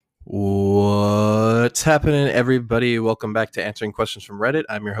What's happening, everybody? Welcome back to Answering Questions from Reddit.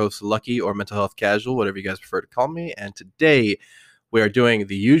 I'm your host, Lucky, or Mental Health Casual, whatever you guys prefer to call me. And today we are doing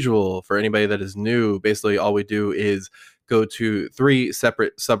the usual for anybody that is new. Basically, all we do is go to 3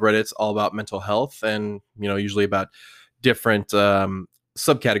 separate subreddits all about mental health and, usually about different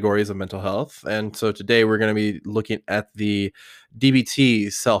subcategories of mental health. And so today we're going to be looking at the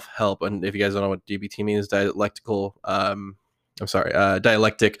DBT self-help. And if you guys don't know what DBT means, dialectic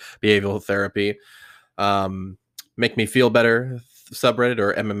behavioral therapy. Make Me Feel Better subreddit,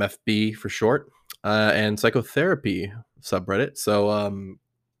 or MMFB for short, and psychotherapy subreddit. So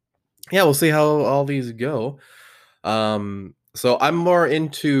we'll see how all these go. So I'm more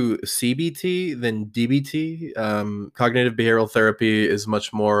into CBT than DBT. Cognitive behavioral therapy is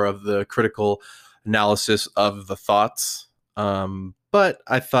much more of the critical analysis of the thoughts. But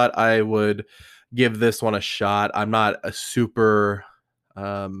I thought I would give this one a shot. I'm not a super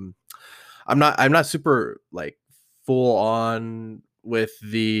I'm not super like full on with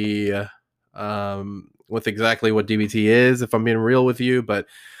the with exactly what DBT is, if I'm being real with you, but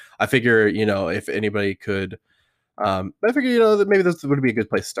I figure, if anybody could I figure, that maybe this would be a good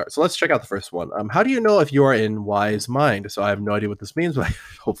place to start. So let's check out the first one. How do you know if you are in wise mind? So I have no idea what this means, but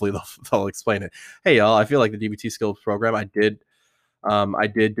hopefully they'll explain it. Hey y'all, I feel like the DBT skills program did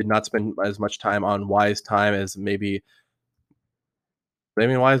not spend as much time on wise time as maybe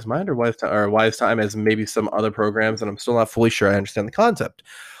wise mind or wise time as maybe some other programs, and I'm still not fully sure I understand the concept.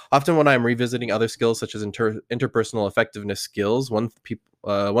 Often when I'm revisiting other skills such as interpersonal effectiveness skills, one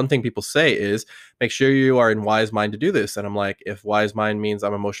thing people say is, make sure you are in wise mind to do this. And I'm like, if wise mind means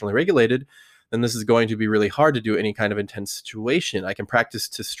I'm emotionally regulated, then this is going to be really hard to do any kind of intense situation. I can practice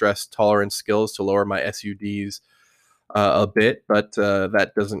to stress tolerance skills to lower my SUDs a bit, but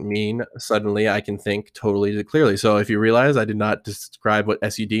that doesn't mean suddenly I can think totally clearly. So if you realize I did not describe what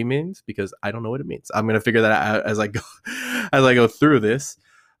SUD means because I don't know what it means, I'm going to figure that out as I go as I go through this.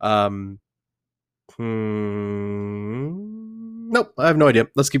 Nope, I have no idea.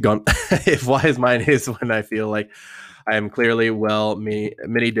 Let's keep going. If wise mind is when I feel like I am clearly well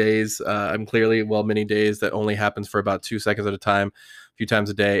many days. I'm clearly well many days that only happens for about 2 seconds at a time, a few times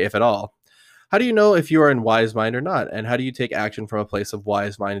a day, if at all. How do you know if you are in wise mind or not? And how do you take action from a place of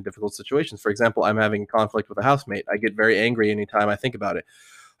wise mind in difficult situations? For example, I'm having conflict with a housemate. I get very angry anytime I think about it.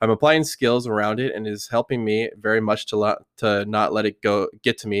 I'm applying skills around it and is helping me very much to not let it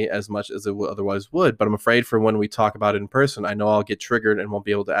get to me as much as it otherwise would. But I'm afraid for when we talk about it in person, I know I'll get triggered and won't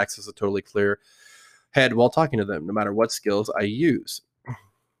be able to access a totally clear head while talking to them, no matter what skills I use.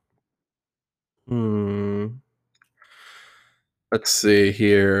 Let's see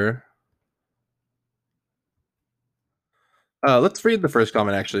here. Let's read the first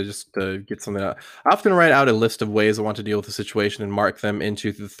comment, actually, just to get something out. I often write out a list of ways I want to deal with the situation and mark them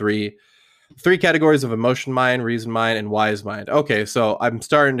into the three categories of emotion mind, reason mind, and wise mind. Okay, so I'm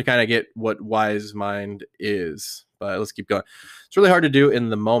starting to kind of get what wise mind is, but let's keep going. It's really hard to do in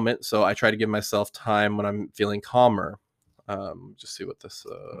the moment, so I try to give myself time when I'm feeling calmer. Just see what this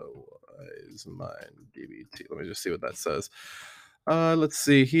wise mind DBT. Let me just see what that says. Let's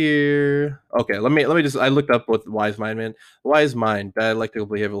see here. Okay, let me just. I looked up what wise mind meant. Wise mind, dialectical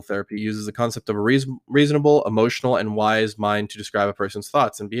behavioral therapy, uses the concept of a reasonable, emotional, and wise mind to describe a person's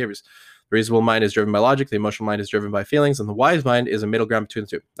thoughts and behaviors. The reasonable mind is driven by logic. The emotional mind is driven by feelings, and the wise mind is a middle ground between the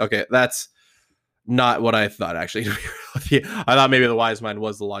two. Okay, that's not what I thought. Actually, I thought maybe the wise mind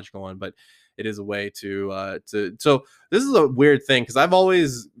was the logical one, but it is a way to. So this is a weird thing because I've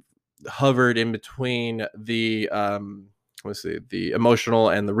always hovered in between the let's see, the emotional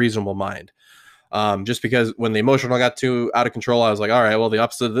and the reasonable mind. Just because when the emotional got too out of control, I was like, all right, well, the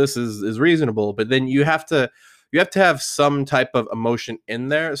opposite of this is reasonable. But then you have to have some type of emotion in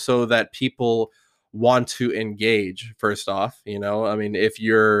there so that people want to engage. First off, I mean,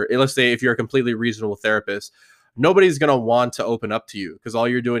 let's say if you're a completely reasonable therapist, nobody's going to want to open up to you because all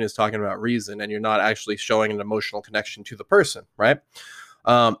you're doing is talking about reason and you're not actually showing an emotional connection to the person, right?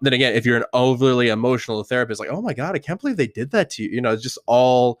 Then again, if you're an overly emotional therapist, like, oh my God, I can't believe they did that to you. It's just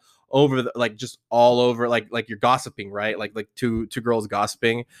all over like you're gossiping, right? Like two girls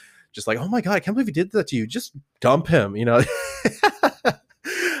gossiping, just like, oh my God, I can't believe he did that to you. Just dump him,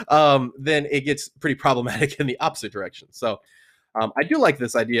 then it gets pretty problematic in the opposite direction. So I do like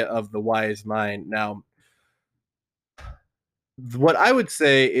this idea of the wise mind. Now, what I would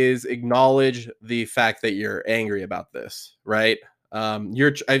say is acknowledge the fact that you're angry about this, right?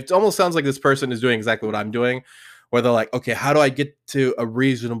 It almost sounds like this person is doing exactly what I'm doing, where they're like, okay, how do I get to a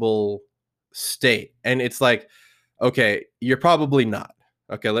reasonable state? And it's like, okay, you're probably not.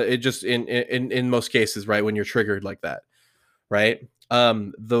 Okay, it just in most cases, right, when you're triggered like that, right?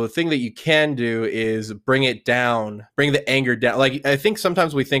 The thing that you can do is bring it down, bring the anger down. Like, I think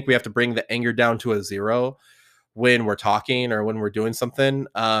sometimes we think we have to bring the anger down to a zero when we're talking or when we're doing something.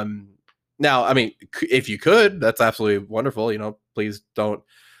 Now, I mean, if you could, that's absolutely wonderful. You know, please don't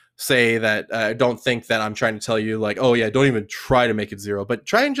say that. Don't think that I'm trying to tell you like, oh yeah, don't even try to make it zero, but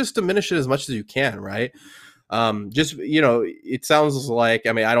try and just diminish it as much as you can, right? Just, you know, it sounds like,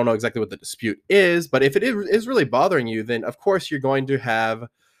 I mean, I don't know exactly what the dispute is, but if it is really bothering you, then of course you're going to have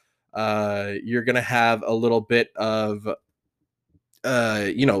a little bit of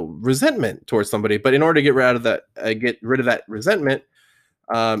you know, resentment towards somebody. But in order to get rid of that resentment,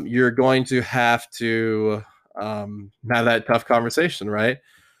 you're going to have to have that tough conversation, right?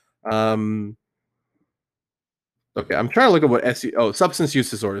 Um, okay, I'm trying to look at what substance use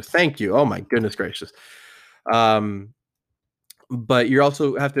disorder. Thank you. Oh my goodness gracious. Um, but you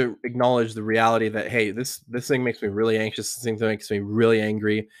also have to acknowledge the reality that, hey, this thing makes me really anxious. This thing makes me really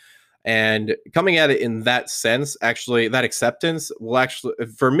angry. And coming at it in that sense, actually, that acceptance will actually,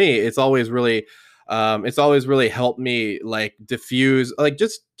 for me, it's always really helped me like diffuse, like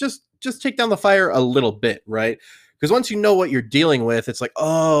just take down the fire a little bit, right? Because once you know what you're dealing with, it's like,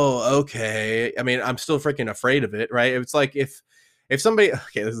 oh, okay. I mean, I'm still freaking afraid of it, right? It's like if somebody,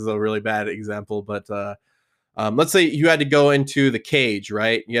 okay, this is a really bad example, but let's say you had to go into the cage,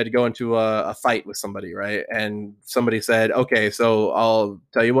 right? You had to go into a fight with somebody, right? And somebody said, okay, so I'll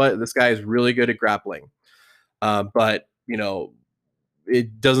tell you what, this guy is really good at grappling. But, you know,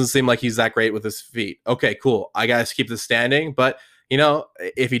 it doesn't seem like he's that great with his feet. Okay, cool. I got to keep this standing. But, you know,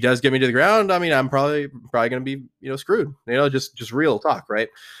 if he does get me to the ground, I mean, I'm probably going to be, you know, screwed. You know, just real talk, right?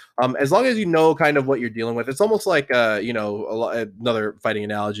 As long as you know kind of what you're dealing with, it's almost like, you know, another fighting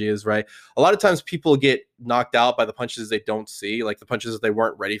analogy is, right, a lot of times people get knocked out by the punches they don't see, like the punches that they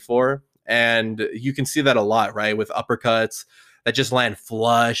weren't ready for. And you can see that a lot, right, with uppercuts that just land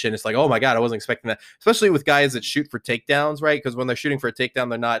flush. And it's like, oh my God, I wasn't expecting that. Especially with guys that shoot for takedowns, right? Because when they're shooting for a takedown,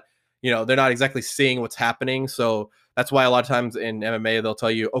 they're not, you know, they're not exactly seeing what's happening. So that's why a lot of times in MMA, they'll tell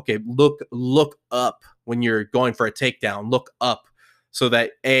you, okay, look up when you're going for a takedown, look up, so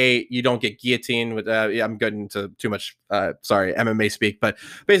that you don't get guillotined with I'm getting into too much sorry, MMA speak, but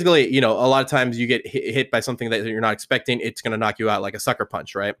basically, you know, a lot of times you get hit by something that you're not expecting, it's going to knock you out like a sucker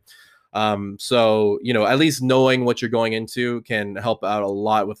punch, right? So, you know, at least knowing what you're going into can help out a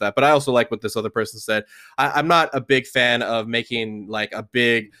lot with that. But I also like what this other person said. I'm not a big fan of making like a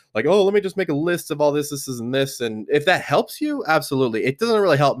big, like, oh, let me just make a list of all this, and this. And if that helps you, absolutely. It doesn't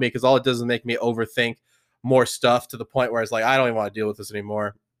really help me because all it does is make me overthink more stuff to the point where it's like, I don't even want to deal with this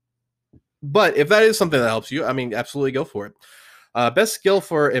anymore. But if that is something that helps you, I mean, absolutely go for it. Best skill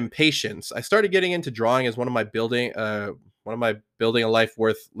for impatience. I started getting into drawing as one of my building a life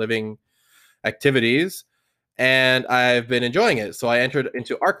worth living activities, and I've been enjoying it. So I entered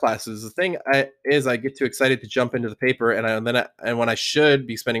into art classes. The thing is, I get too excited to jump into the paper, and when I should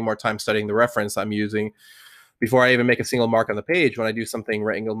be spending more time studying the reference I'm using before I even make a single mark on the page, when I do something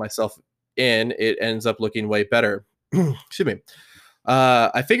right angle myself in, it ends up looking way better. Excuse me.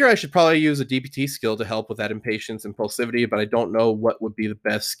 I figure I should probably use a DPT skill to help with that impatience, impulsivity, but I don't know what would be the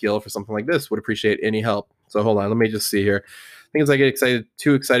best skill for something like this. Would appreciate any help. So hold on, let me just see here. Things I get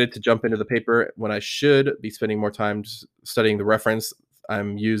too excited to jump into the paper when I should be spending more time studying the reference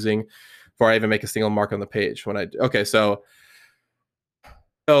I'm using before I even make a single mark on the page. So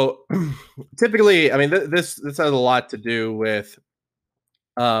typically, I mean, this has a lot to do with.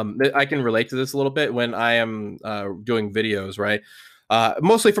 I can relate to this a little bit when I am doing videos, right?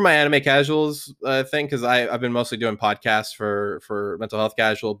 Mostly for my anime casuals thing, because I've been mostly doing podcasts for mental health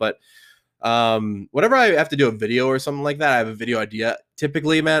casual. But whenever I have to do a video or something like that, I have a video idea.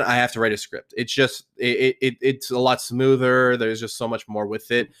 Typically, man, I have to write a script. It's just it's a lot smoother. There's just so much more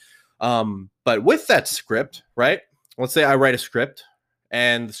with it. But with that script, right? Let's say I write a script,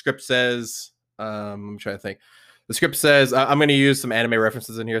 and the script says, I'm trying to think. The script says I'm going to use some anime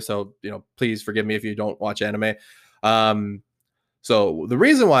references in here, so you know, please forgive me if you don't watch anime. So the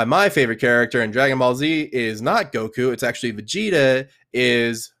reason why my favorite character in Dragon Ball Z is not Goku, it's actually Vegeta,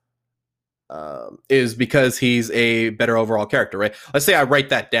 is because he's a better overall character, right? Let's say I write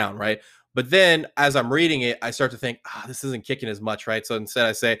that down, right? But then as I'm reading it, I start to think, this isn't kicking as much, right? So instead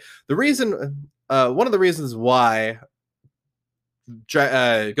I say one of the reasons why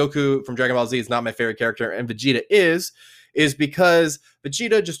Goku from Dragon Ball Z is not my favorite character, and Vegeta is because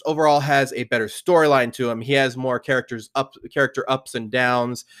Vegeta just overall has a better storyline to him. He has more character ups and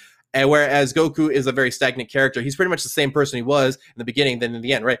downs, and whereas Goku is a very stagnant character, he's pretty much the same person he was in the beginning than in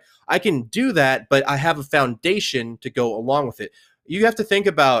the end, right? I can do that, but I have a foundation to go along with it. You have to think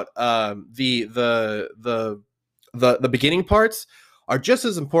about the beginning parts are just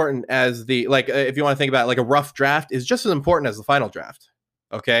as important as the like. If you want to think about it, like a rough draft is just as important as the final draft.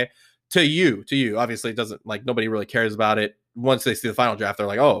 Okay, to you, obviously it doesn't like nobody really cares about it. Once they see the final draft, they're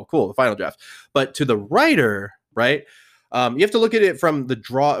like, oh, cool, the final draft. But to the writer, right? You have to look at it from the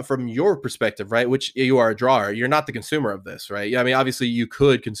draw from your perspective, right? Which you are a drawer. You're not the consumer of this, right? Yeah, I mean, obviously you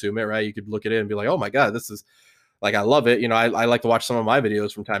could consume it, right? You could look at it and be like, oh my god, this is like I love it. You know, I like to watch some of my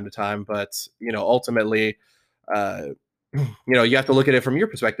videos from time to time, but you know, ultimately, uh, you know, you have to look at it from your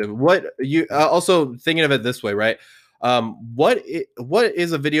perspective. What you also thinking of it this way, right? What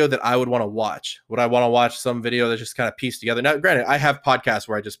is a video that I would want to watch? Would I want to watch some video that's just kind of pieced together? Now, granted, I have podcasts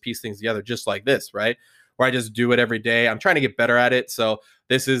where I just piece things together, just like this, right? Where I just do it every day. I'm trying to get better at it, so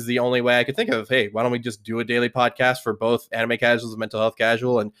this is the only way I could think of. Hey, why don't we just do a daily podcast for both anime casuals and mental health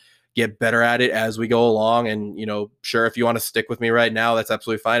casual, and get better at it as we go along? And you know, sure, if you want to stick with me right now, that's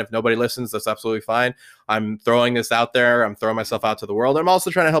absolutely fine. If nobody listens, that's absolutely fine. I'm throwing this out there. I'm throwing myself out to the world. I'm also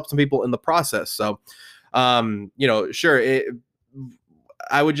trying to help some people in the process. So you know, sure,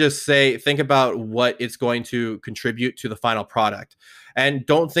 I would just say think about what it's going to contribute to the final product, and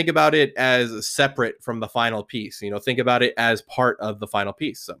don't think about it as separate from the final piece. You know, think about it as part of the final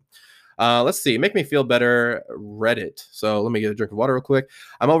piece. So let's see. Make me feel better, Reddit. So let me get a drink of water real quick.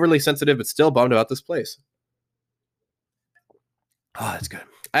 I'm overly sensitive, but still bummed about this place. Oh, that's good.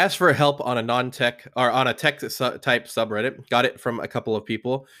 I asked for help on a non-tech or on a tech type subreddit. Got it from a couple of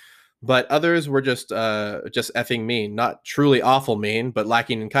people, but others were just effing mean. Not truly awful mean, but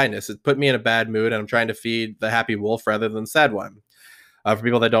lacking in kindness. It put me in a bad mood, and I'm trying to feed the happy wolf rather than the sad one. For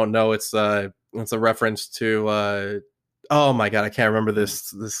people that don't know, it's a reference to oh my god, I can't remember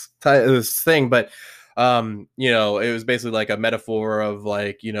this thing, but you know, it was basically like a metaphor of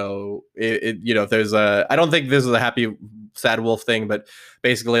like, you know, you know, if there's a, I don't think this is a happy sad wolf thing, but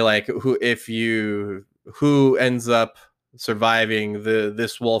basically like who ends up surviving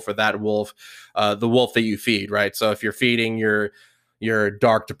this wolf or that wolf, the wolf that you feed, right? So if you're feeding your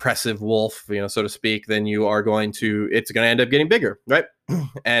dark depressive wolf, you know, so to speak, then it's going to end up getting bigger, right?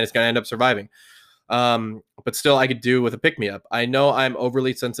 And it's going to end up surviving. But still, I could do with a pick me up. I know I'm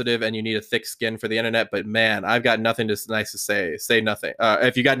overly sensitive and you need a thick skin for the internet, but man, I've got nothing nice to say. Say nothing.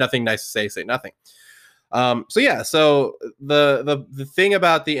 If you got nothing nice to say nothing. So yeah, so the thing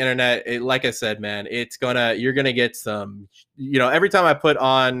about the internet, like I said, man, you're gonna get some, you know, every time I put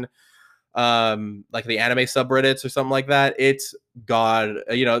on like the anime subreddits or something like that, it's god,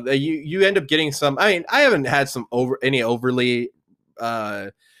 you know, you end up getting some. I mean, I haven't had any overly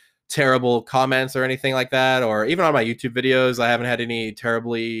terrible comments or anything like that, or even on my YouTube videos, I haven't had any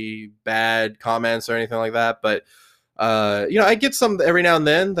terribly bad comments or anything like that. But you know, I get some every now and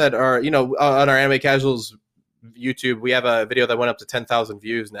then that are, you know, on our Anime Casuals YouTube, we have a video that went up to 10,000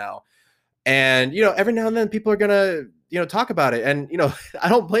 views now, and you know, every now and then people are gonna, you know, talk about it, and you know, I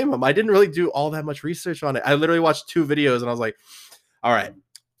don't blame them. I didn't really do all that much research on it. I literally watched 2 videos, and I was like, all right,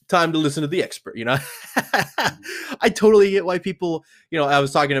 time to listen to the expert, you know. I totally get why people, you know, I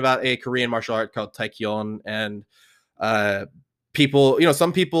was talking about a Korean martial art called Taekyon, and people, you know,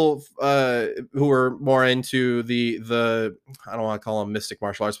 some people who were more into the I don't want to call them mystic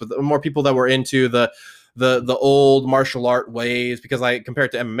martial arts, but the more people that were into the old martial art ways, because I compare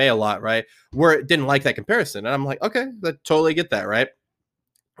it to MMA a lot, right? Where it didn't like that comparison, and I'm like, okay, I totally get that, right?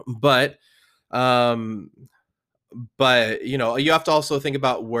 But um but you know, you have to also think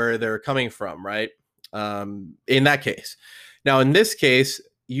about where they're coming from, right? In that case, now in this case,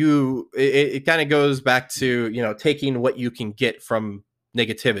 it kind of goes back to, you know, taking what you can get from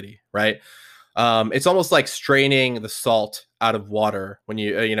negativity, right? It's almost like straining the salt out of water. When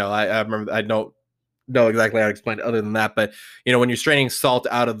you know, I remember, I don't know exactly how to explain it other than that, but you know, when you're straining salt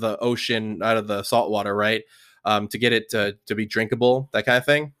out of the ocean, out of the salt water, right? To get it to be drinkable, that kind of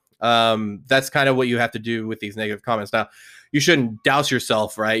thing. That's kind of what you have to do with these negative comments. Now, you shouldn't douse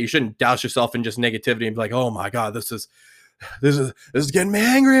yourself, right? You shouldn't douse yourself in just negativity and be like, oh my god, this is getting me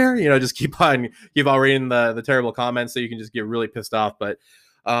angrier. You know, just keep on reading the terrible comments, so you can just get really pissed off. But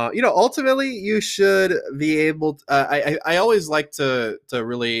you know, ultimately, you should be able to, I always like to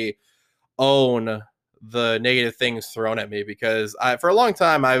really own the negative things thrown at me, because for a long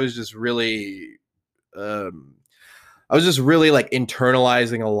time I was just really like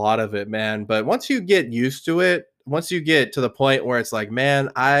internalizing a lot of it, man. But once you get used to it, once you get to the point where it's like, man,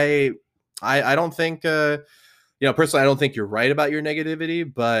 I don't think you know, personally, I don't think you're right about your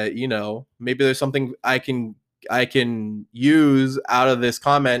negativity, but you know, maybe there's something I can use out of this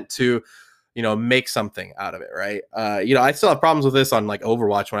comment to make something out of it, right? I still have problems with this on like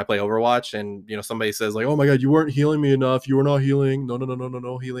Overwatch when I play Overwatch, and somebody says like, "Oh my god, you weren't healing me enough. You were not healing. No, no, no, no, no,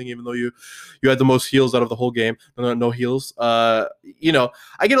 no healing. Even though you had the most heals out of the whole game. No, no, no heals." I get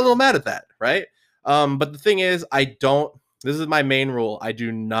a little mad at that, right? But the thing is, I don't. This is my main rule. I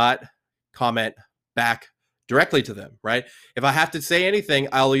do not comment back directly to them, right? If I have to say anything,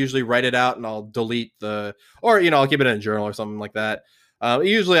 I'll usually write it out and I'll delete or I'll keep it in a journal or something like that.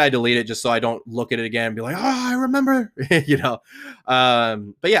 Usually I delete it just so I don't look at it again and be like, oh, I remember, but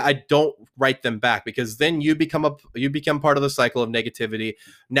yeah, I don't write them back, because then you become part of the cycle of negativity.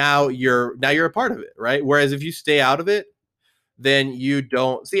 Now you're a part of it, right? Whereas if you stay out of it, then you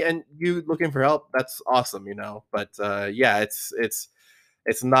don't see, and you looking for help, that's awesome, but yeah,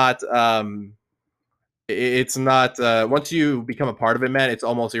 it's not once you become a part of it, man, it's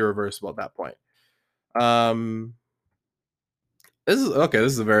almost irreversible at that point. This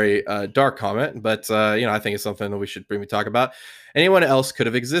is a very dark comment, but I think it's something that we should briefly talk about. Anyone else could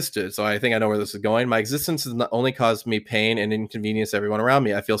have existed, so I think I know where this is going. My existence has not only caused me pain and inconvenience to everyone around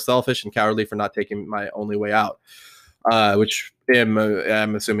me. I feel selfish and cowardly for not taking my only way out, which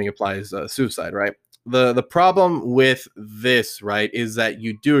I'm assuming applies suicide, right? The problem with this, right, is that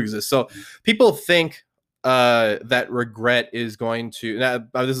you do exist. So people think that regret is going to.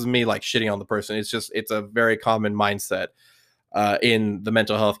 This is me like shitting on the person. It's a very common mindset in the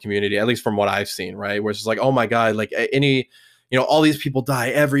mental health community, at least from what I've seen, right? Where it's just like, oh my God, like all these people die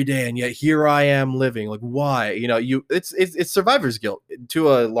every day, and yet here I am living. Like, why? It's survivor's guilt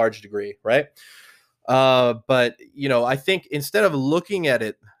to a large degree, right? But I think instead of looking at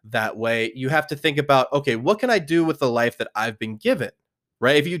it that way, you have to think about, okay, what can I do with the life that I've been given?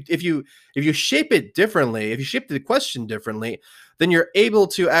 Right? If you shape it differently, if you shape the question differently, then you're able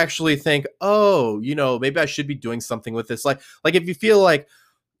to actually think, oh, maybe I should be doing something with this. Like if you feel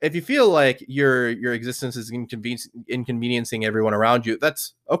like your existence is inconveniencing everyone around you,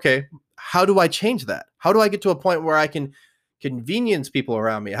 that's okay. How do I change that? How do I get to a point where I can convenience people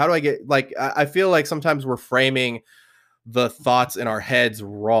around me? How do I get, like, I feel like sometimes we're framing the thoughts in our heads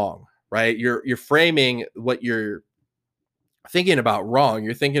wrong, right? You're framing what you're thinking about wrong.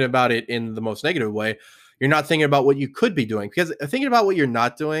 You're thinking about it in the most negative way. You're not thinking about what you could be doing, because thinking about what you're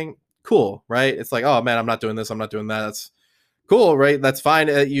not doing, cool, right? It's like, oh man, I'm not doing this, I'm not doing that. That's cool, right? That's fine.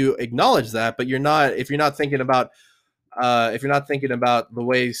 You acknowledge that, but if you're not thinking about the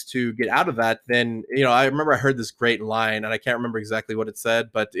ways to get out of that, then I remember I heard this great line, and I can't remember exactly what it said,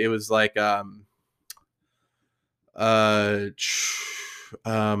 but it was like I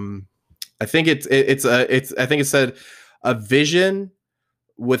think I think it said, a vision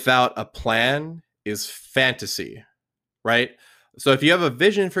without a plan is fantasy, right? So if you have a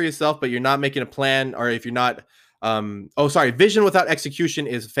vision for yourself, but you're not making a plan, or if you're not vision without execution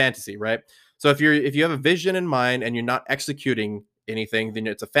is fantasy, right? So if you have a vision in mind and you're not executing anything, then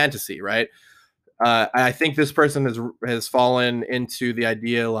it's a fantasy, right? I think this person has fallen into the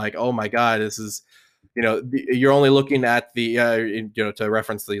idea like, oh my God, this is, you're only looking at the, to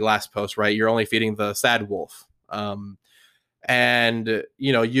reference the last post, right? You're only feeding the sad wolf. And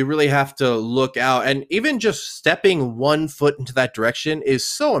you really have to look out, and even just stepping one foot into that direction is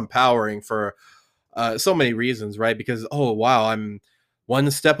so empowering for so many reasons, right? Because, oh wow, I'm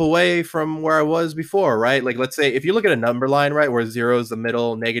one step away from where I was before, right? Like, let's say if you look at a number line, right, where 0 is the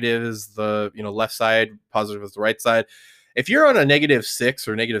middle, negative is the left side, positive is the right side. If you're on a -6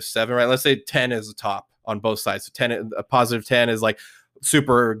 or -7, right, let's say 10 is the top on both sides. So a positive 10 is like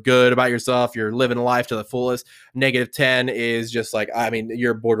super good about yourself, you're living life to the fullest. -10 is just like, I mean,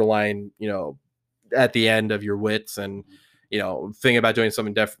 you're borderline, at the end of your wits, and thinking about doing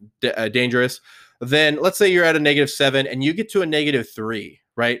something dangerous. Then let's say you're at a -7 and you get to a -3,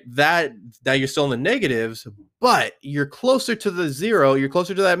 right? That you're still in the negatives, but you're closer to the 0, you're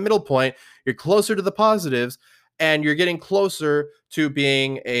closer to that middle point, you're closer to the positives, and you're getting closer to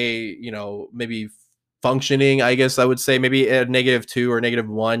being a, maybe functioning, I guess I would say. Maybe at -2 or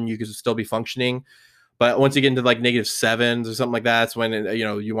 -1, you could still be functioning. But once you get into like -7s or something like that, that's when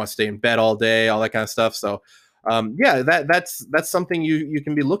you want to stay in bed all day, all that kind of stuff. So yeah, that's something you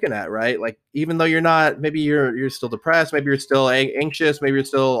can be looking at, right? Like, even though maybe you're still depressed, maybe you're still anxious, maybe you're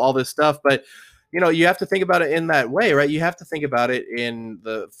still all this stuff, but you have to think about it in that way, right? You have to think about it in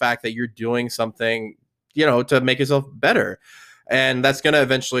the fact that you're doing something to make yourself better, and that's going to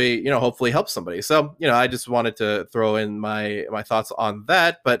eventually hopefully help somebody. So I just wanted to throw in my thoughts on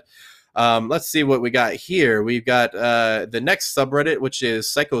that. But let's see what we got here. We've got the next subreddit, which is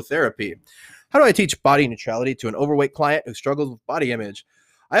psychotherapy. How do I teach body neutrality to an overweight client who struggles with body image?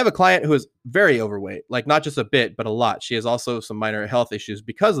 I have a client who is very overweight, like not just a bit, but a lot. She has also some minor health issues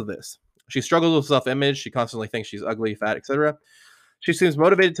because of this. She struggles with self-image. She constantly thinks she's ugly, fat, etc. She seems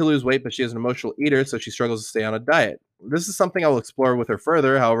motivated to lose weight, but she is an emotional eater, so she struggles to stay on a diet. This is something I'll explore with her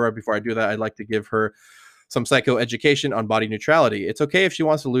further. However, before I do that, I'd like to give her some psychoeducation on body neutrality. It's okay if she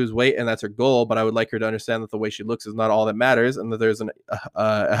wants to lose weight and that's her goal, but I would like her to understand that the way she looks is not all that matters, and that there's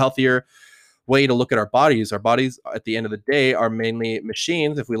a healthier way to look at our bodies. Our bodies, at the end of the day, are mainly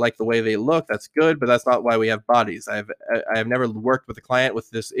machines. If we like the way they look, that's good, but that's not why we have bodies. I have never worked with a client with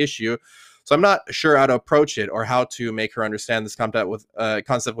this issue, so I'm not sure how to approach it or how to make her understand this concept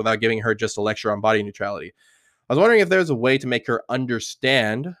without giving her just a lecture on body neutrality. I was wondering if there's a way to make her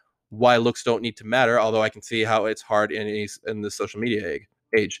understand why looks don't need to matter, although I can see how it's hard in the social media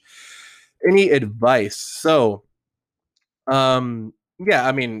age. Any advice? So, yeah,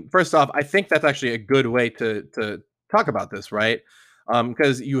 I mean, first off, I think that's actually a good way to talk about this, right?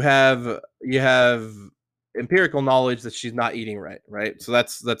 Because you have empirical knowledge that she's not eating right, right? So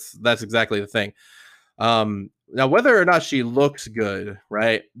that's exactly the thing. Now, whether or not she looks good,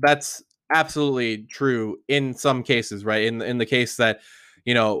 right? That's absolutely true in some cases, right? In the case that,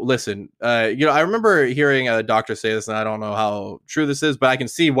 listen, I remember hearing a doctor say this, and I don't know how true this is, but I can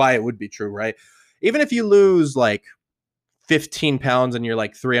see why it would be true, right? Even if you lose like 15 pounds and you're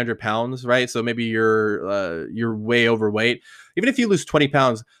like 300 pounds, right? So maybe you're way overweight. Even if you lose 20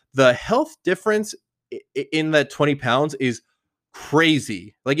 pounds, the health difference in that 20 pounds is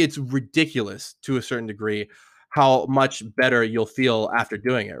crazy. Like, it's ridiculous to a certain degree how much better you'll feel after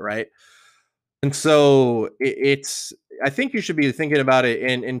doing it, right? And so it's I think you should be thinking about it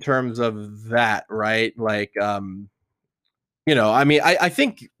in terms of that, right? Like, I mean, I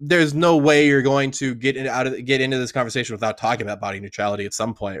think there's no way you're going to get into this conversation without talking about body neutrality at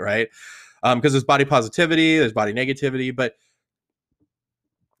some point, right? Because there's body positivity, there's body negativity, but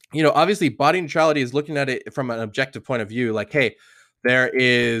obviously body neutrality is looking at it from an objective point of view. Like, hey, there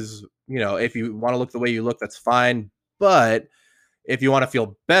is, if you want to look the way you look, that's fine, but if you want to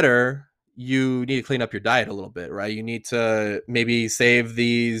feel better, you need to clean up your diet a little bit, right? You need to maybe save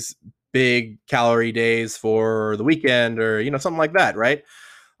these big calorie days for the weekend, or something like that, right?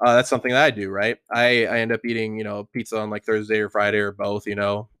 That's something that I do, right? I end up eating pizza on like Thursday or Friday or both,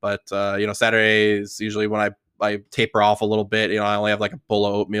 but Saturday is usually when I taper off a little bit. I only have like a bowl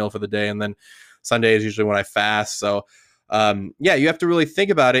of oatmeal for the day, and then Sunday is usually when I fast. So yeah, you have to really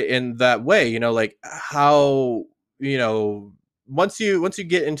think about it in that way, like how, once you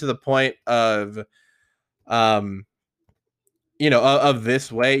get into the point of um of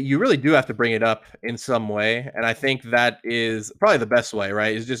this way, you really do have to bring it up in some way. And I think that is probably the best way,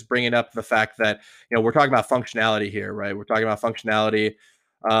 right? Is just bringing up the fact that, we're talking about functionality here, right? We're talking about functionality.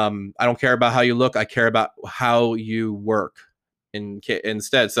 I don't care about how you look. I care about how you work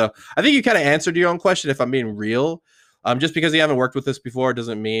instead. So I think you kind of answered your own question, if I'm being real. Just because you haven't worked with this before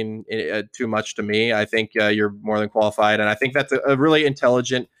doesn't mean too much to me. I think you're more than qualified. And I think that's a really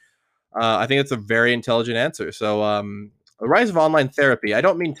intelligent, I think it's a very intelligent answer. So, the rise of online therapy. I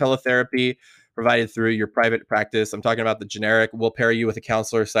don't mean teletherapy provided through your private practice. I'm talking about the generic, we'll pair you with a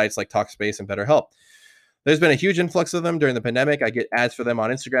counselor sites like Talkspace and BetterHelp. There's been a huge influx of them during the pandemic. I get ads for them on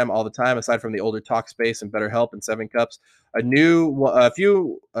Instagram all the time. Aside from the older Talkspace and BetterHelp and Seven Cups, a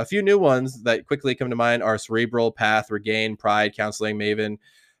few new ones that quickly come to mind are Cerebral, Path, Regain, Pride, Counseling, Maven,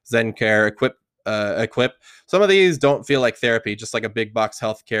 ZenCare, Equip. Some of these don't feel like therapy, just like a big box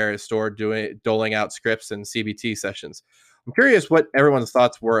healthcare store doling out scripts and CBT sessions. I'm curious what everyone's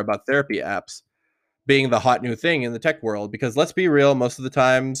thoughts were about therapy apps being the hot new thing in the tech world, because let's be real, most of the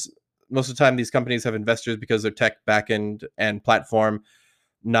time these companies have investors because their tech backend and platform,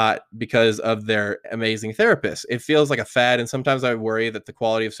 not because of their amazing therapists. It feels like a fad, and sometimes I worry that the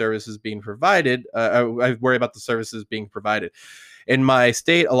quality of services being provided, I worry about the services being provided. In my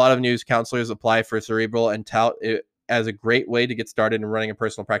state, a lot of new counselors apply for Cerebral and tout it as a great way to get started in running a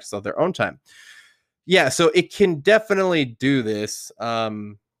personal practice of their own time. Yeah, so it can definitely do this.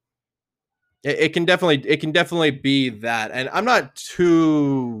 It can definitely be that, and I'm not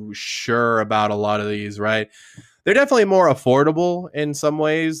too sure about a lot of these. Right, they're definitely more affordable in some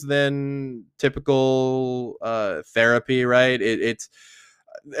ways than typical therapy. Right, it's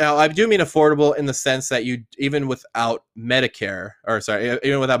now I do mean affordable in the sense that you, even without Medicare, or sorry,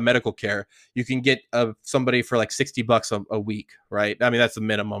 even without medical care, you can get somebody for like $60 a week, right? I mean, that's the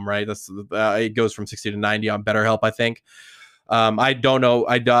minimum, right? That's it goes from 60 to 90 on BetterHelp, I think. I don't know.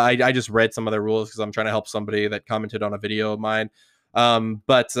 I just read some of the rules because I'm trying to help somebody that commented on a video of mine.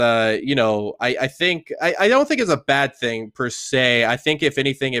 But I think I don't think it's a bad thing per se. I think if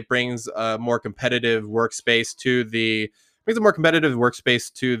anything, it brings a more competitive workspace to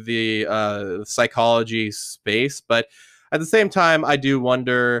the psychology space. But at the same time, I do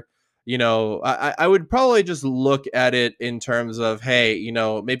wonder, I would probably just look at it in terms of, hey,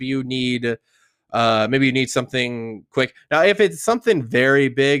 maybe you need something quick. Now, if it's something very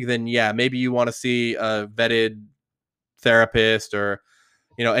big, then yeah, maybe you want to see a vetted therapist or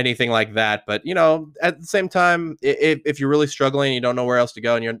anything like that. But at the same time, if you're really struggling, you don't know where else to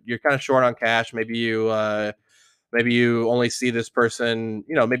go, and you're kind of short on cash, maybe you only see this person,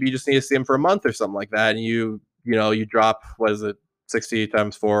 maybe you just need to see him for a month or something like that, and you drop, what is it, 60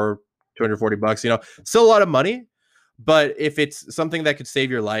 times 4, $240, still a lot of money. But if it's something that could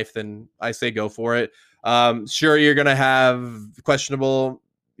save your life, then I say go for it. Sure, you're gonna have questionable,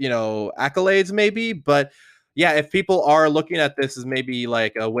 accolades maybe, but yeah, if people are looking at this as maybe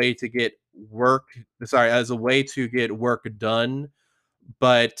like a way to get work, sorry, as a way to get work done,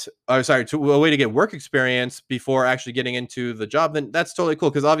 but sorry, to a way to get work experience before actually getting into the job, then that's totally cool.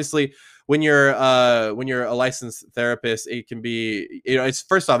 Because obviously, when you're a licensed therapist, it can be, it's,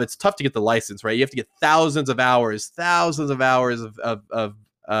 first off, it's tough to get the license, right? You have to get thousands of hours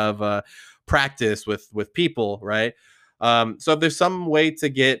of practice with people, right? So if there's some way to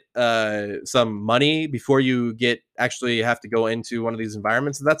get some money before you get actually have to go into one of these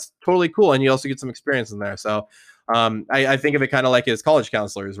environments, that's totally cool, and you also get some experience in there. So I think of it kind of like as college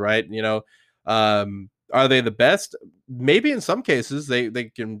counselors, right? Are they the best? Maybe in some cases they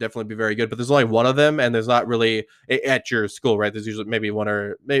can definitely be very good, but there's only one of them, and there's not really at your school, right? There's usually maybe one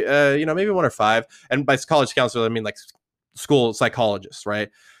or maybe one or five, and by college counselor I mean like school psychologists, right?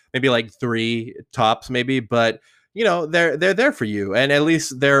 Maybe like three tops, maybe, but they're there for you, and at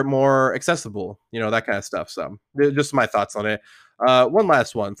least they're more accessible, that kind of stuff. So just my thoughts on it. One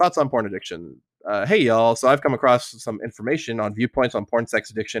last one, thoughts on porn addiction. Hey y'all, so I've come across some information on viewpoints on porn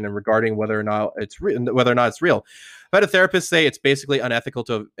sex addiction and regarding whether or not it's real. I've had a therapist say it's basically unethical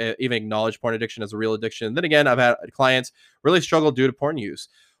to even acknowledge porn addiction as a real addiction. Then again, I've had clients really struggle due to porn use.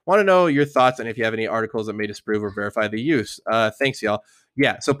 Want to know your thoughts and if you have any articles that may disprove or verify the use. Thanks, y'all.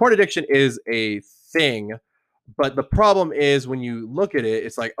 Yeah, so porn addiction is a thing, but the problem is when you look at it,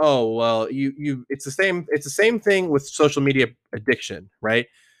 it's like, oh well, it's the same thing with social media addiction, right?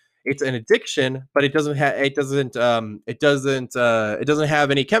 It's an addiction, but it doesn't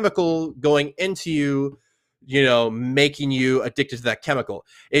have any chemical going into you, making you addicted to that chemical.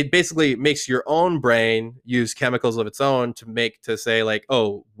 It basically makes your own brain use chemicals of its own to say like,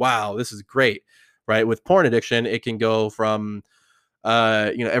 oh wow, this is great, right? With porn addiction, it can go from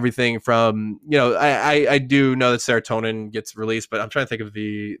everything from, I do know that serotonin gets released, but I'm trying to think of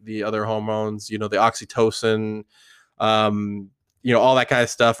the other hormones, the oxytocin, all that kind of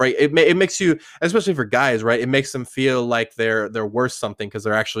stuff, right? It makes you, especially for guys, right? It makes them feel like they're worth something because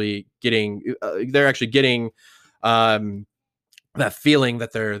they're actually getting um that feeling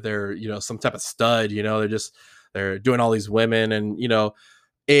that they're some type of stud. They're doing all these women, and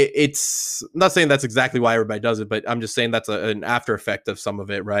it's not saying that's exactly why everybody does it, but I'm just saying that's an after effect of some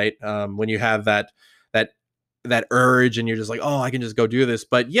of it, right? When you have that that urge and you're just like, oh, I can just go do this.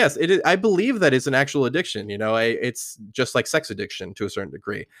 But yes, it is, I believe that it's an actual addiction. It's just like sex addiction to a certain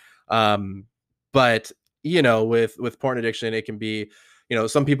degree. But with porn addiction, it can be,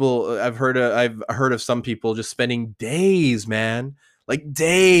 some people, I've heard of some people just spending days, man, like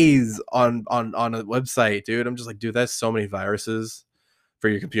days on a website, dude. I'm just like, dude, that's so many viruses for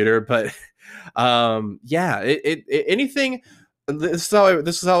your computer. But yeah, anything, this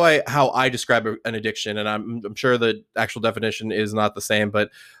is how I describe an addiction, and I'm sure the actual definition is not the same, but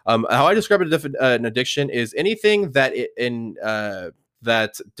how I describe an addiction is anything that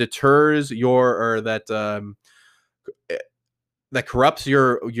that deters or that corrupts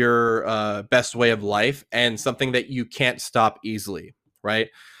your best way of life, and something that you can't stop easily, right?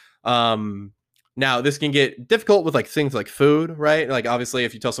 Now this can get difficult with like things like food, right? Like obviously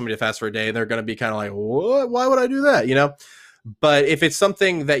if you tell somebody to fast for a day, they're going to be kind of like, what? Why would I do that? But if it's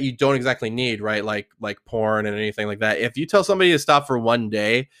something that you don't exactly need, right? Like porn and anything like that, if you tell somebody to stop for one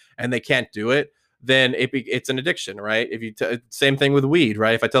day and they can't do it, then it's an addiction, right? If you same thing with weed,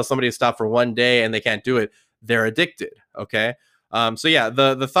 right? If I tell somebody to stop for one day and they can't do it, they're addicted. Okay. So yeah,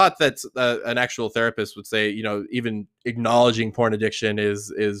 the thought that an actual therapist would say, even acknowledging porn addiction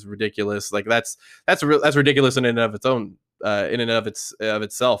is ridiculous. Like that's ridiculous in and of its own, in and of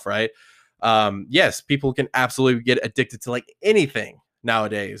itself, right? Yes, people can absolutely get addicted to like anything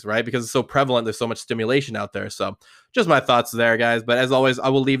nowadays, right? Because it's so prevalent. There's so much stimulation out there. So just my thoughts there, guys. But as always, I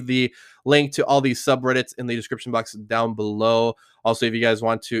will leave the link to all these subreddits in the description box down below. Also, if you guys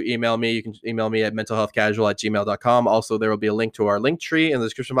want to email me, you can email me at mentalhealthcasual@gmail.com. Also, there will be a link to our link tree in the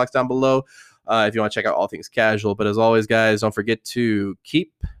description box down below if you want to check out all things casual. But as always, guys, don't forget to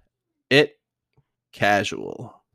keep it casual.